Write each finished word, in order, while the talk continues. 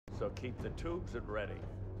so keep the tubes at ready.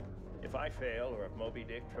 If I fail, or if Moby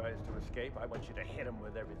Dick tries to escape, I want you to hit him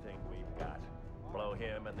with everything we've got. Blow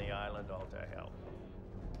him and the island all to hell.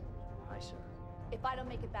 Aye, sir. If I don't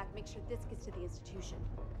make it back, make sure this gets to the institution.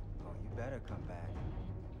 Oh, you better come back.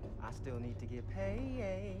 I still need to get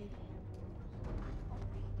paid.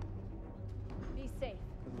 Be safe.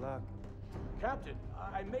 Good luck. Captain,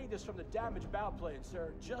 I made this from the damaged bow plane,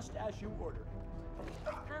 sir, just as you ordered.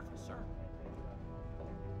 Careful, sir.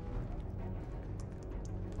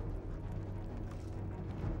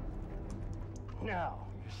 Now,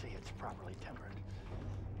 you see it's properly tempered.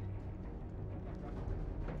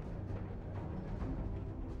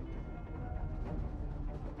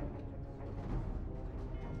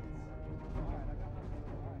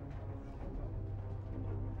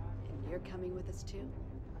 And you're coming with us too?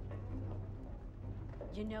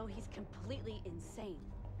 You know he's completely insane.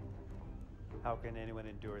 How can anyone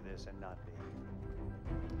endure this and not be?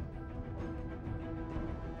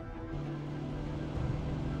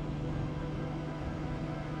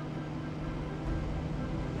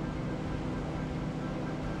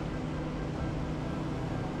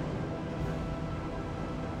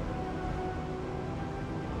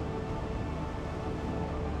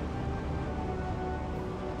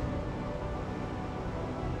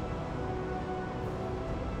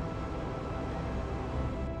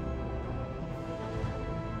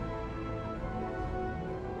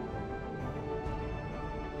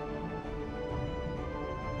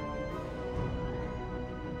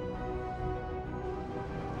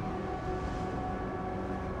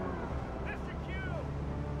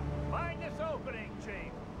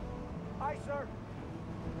 Aye, sir.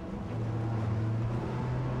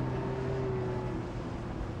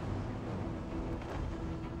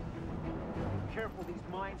 Careful, these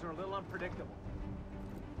mines are a little unpredictable.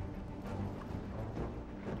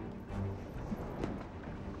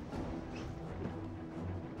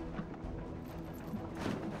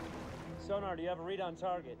 Sonar, do you have a read on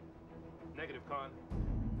target? Negative, Con.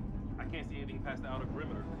 I can't see anything past the outer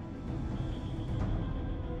perimeter.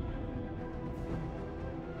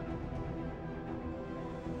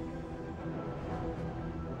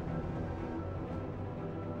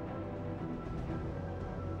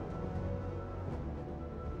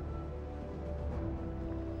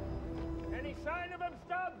 Any sign of him,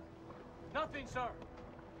 Stubbs? Nothing, sir.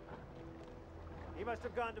 He must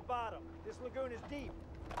have gone to bottom. This lagoon is deep.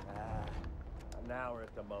 An hour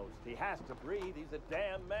at the most. He has to breathe. He's a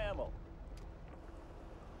damn mammal.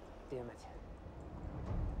 Damn it.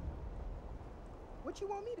 What you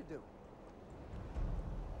want me to do?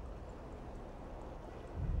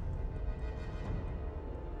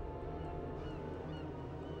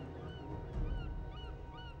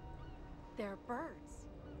 They're birds.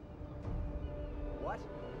 What?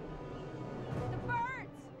 The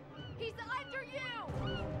birds! He's under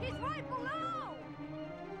you! He's right below!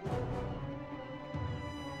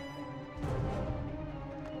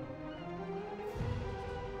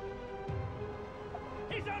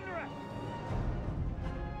 He's under us!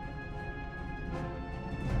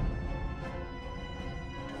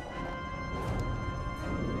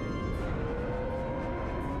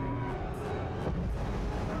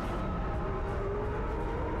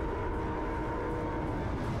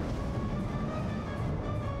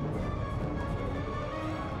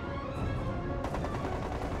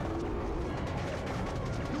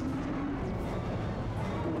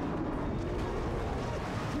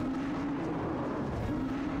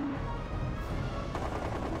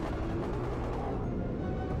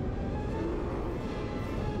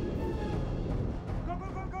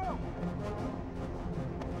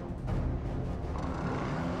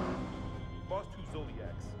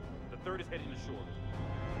 Zodiacs. The third is heading ashore.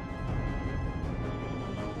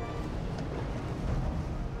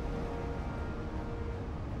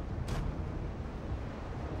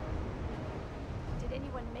 Did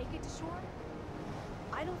anyone make it to shore?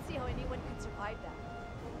 I don't see how anyone could survive that.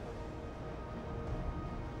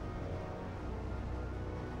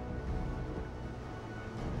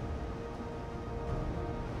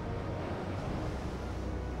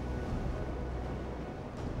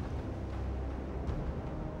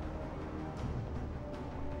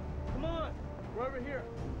 Come on, we're over here.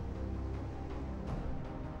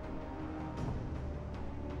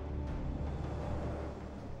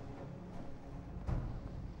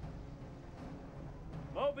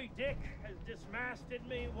 Moby Dick has dismasted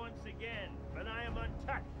me once again, but I am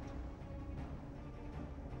untouched.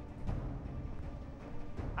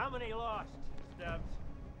 How many lost, Stubbs?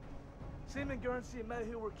 Seaman Guernsey and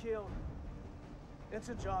Mayhew were killed.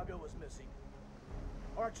 Ensign Jago was missing.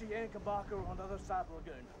 Archie and Kabaka were on the other side of the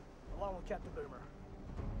lagoon, along with Captain Boomer.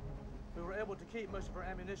 able to keep most of our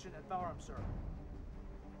ammunition and firearms, sir.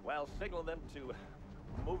 Well, signal them to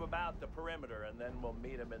move about the perimeter, and then we'll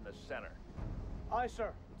meet them in the center. Aye,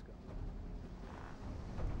 sir. Let's go.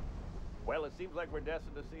 Well, it seems like we're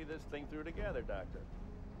destined to see this thing through together, Doctor.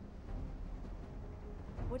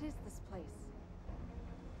 What is this place?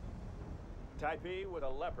 Taipei with a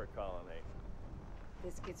leper colony.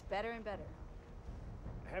 This gets better and better.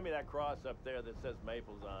 Hand me that cross up there that says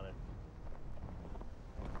Maples on it.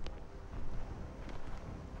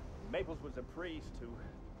 Maples was a priest who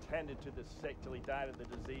tended to the sick till he died of the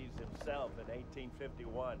disease himself in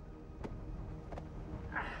 1851.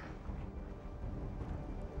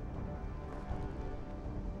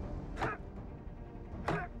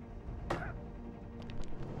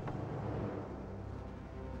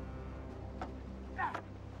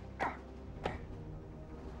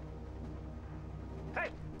 Hey!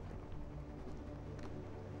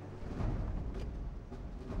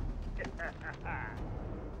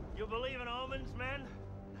 You believe in omens, men?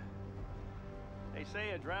 They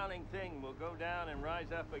say a drowning thing will go down and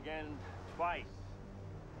rise up again twice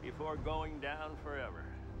before going down forever.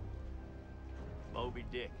 Moby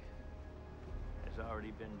Dick has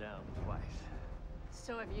already been down twice.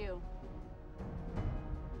 So have you.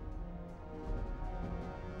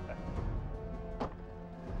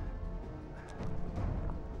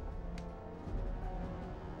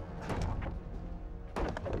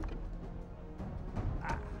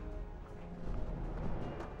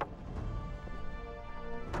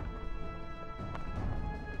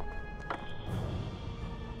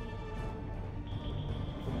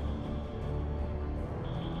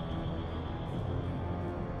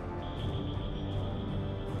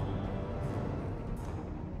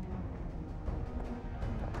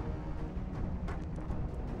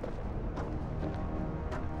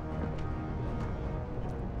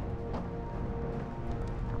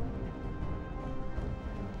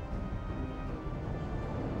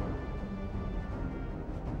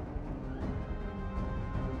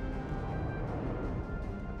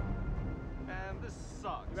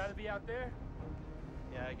 You rather be out there?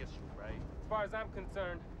 Yeah, I guess you're right. As far as I'm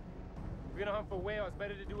concerned, if we're gonna hunt for whales, it's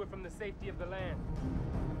better to do it from the safety of the land.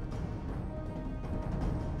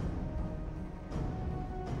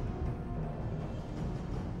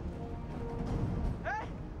 Hey!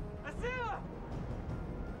 I see her!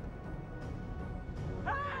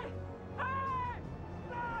 Hey! Hey!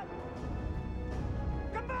 Stop!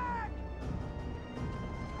 Come back!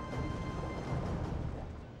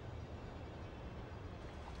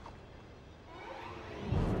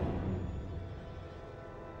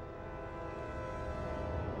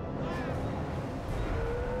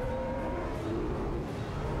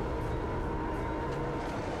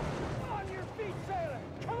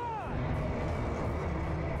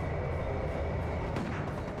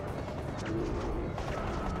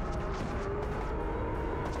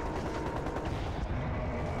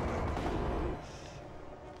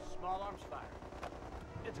 Small arms fire.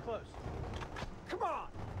 It's close. Come on!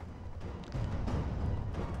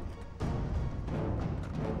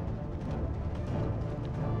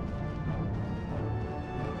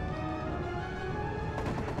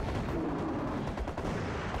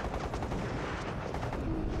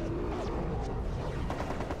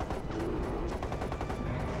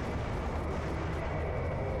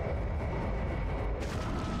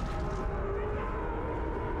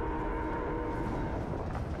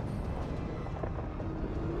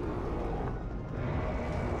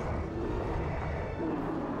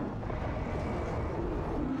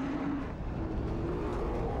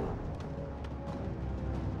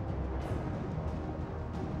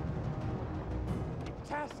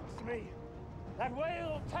 Tasks me! That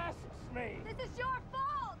whale tasks me! This is your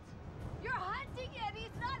fault! You're hunting it! He's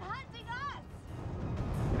not hunting us!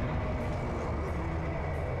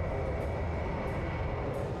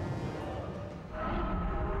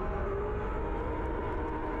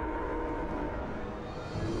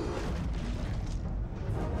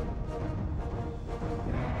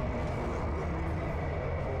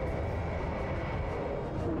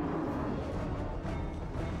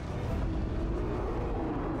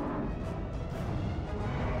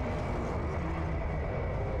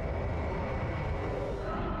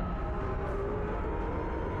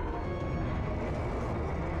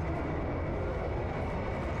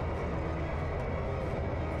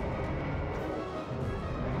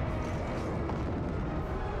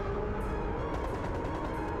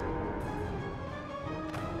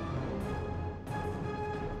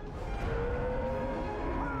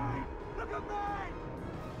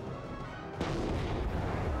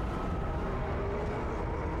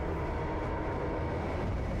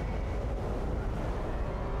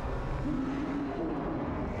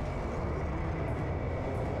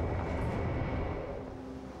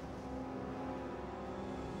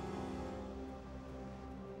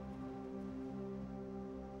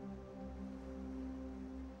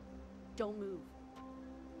 Don't move.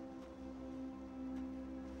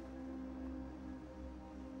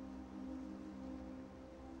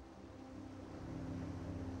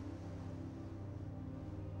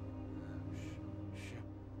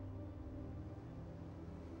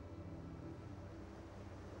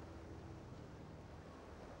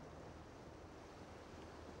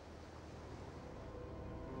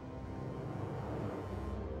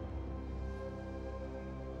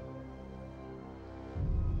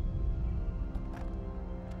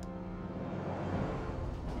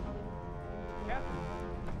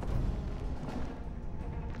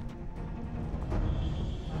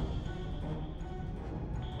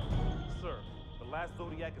 Sir, the last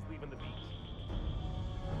Zodiac is leaving the beach.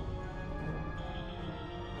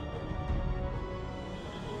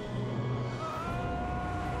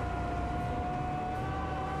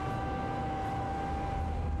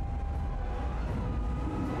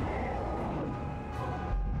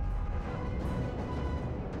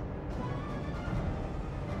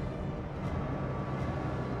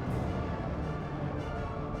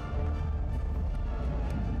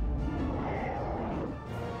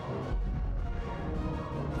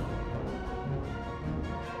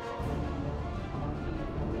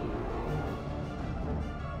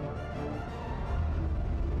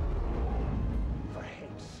 For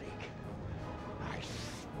hate's sake, I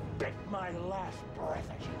spit my last breath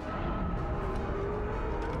at you.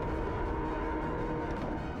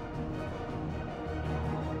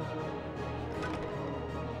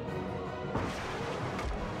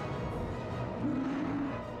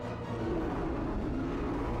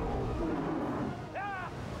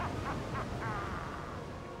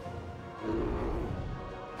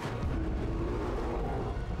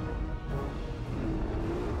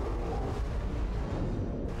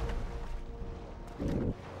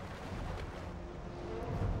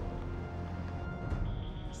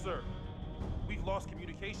 Sir, we've lost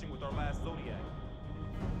communication with our last Zodiac.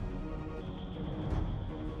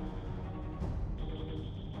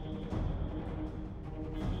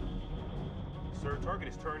 Sir, target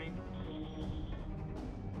is turning.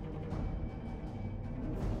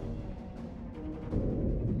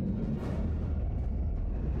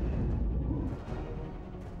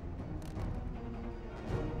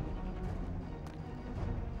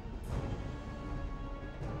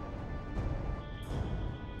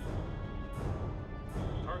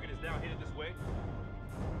 Target is now headed this way.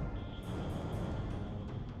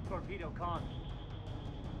 Torpedo con.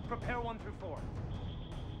 Prepare 1 through 4.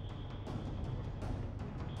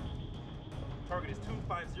 Target is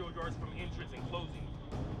 250 yards from entrance and closing.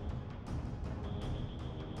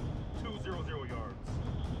 200 yards.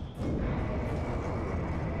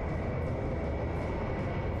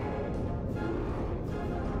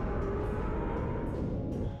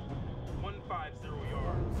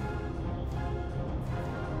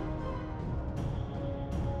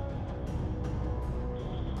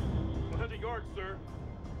 Yards, sir.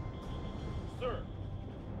 Sir.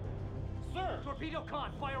 Sir! Torpedo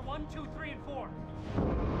con. Fire 1, 2, 3, and 4.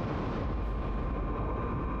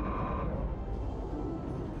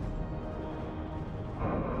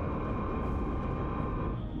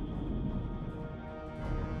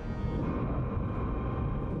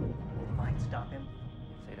 Might stop him.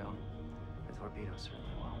 If they don't, the torpedo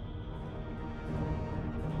certainly will.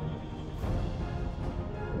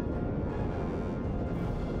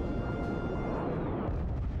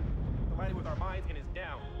 Somebody with our mines and is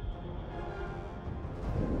down.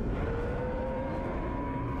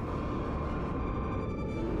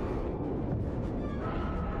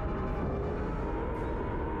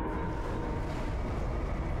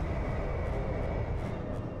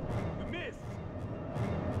 We missed.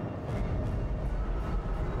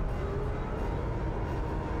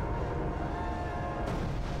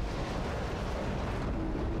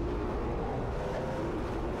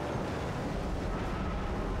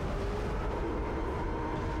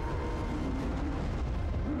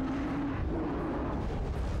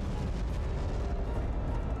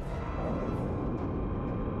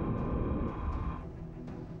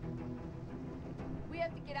 We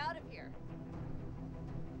have to get out of here.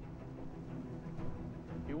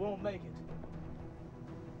 You won't make it.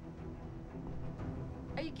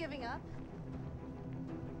 Are you giving up?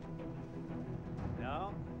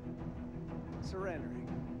 No? Surrendering.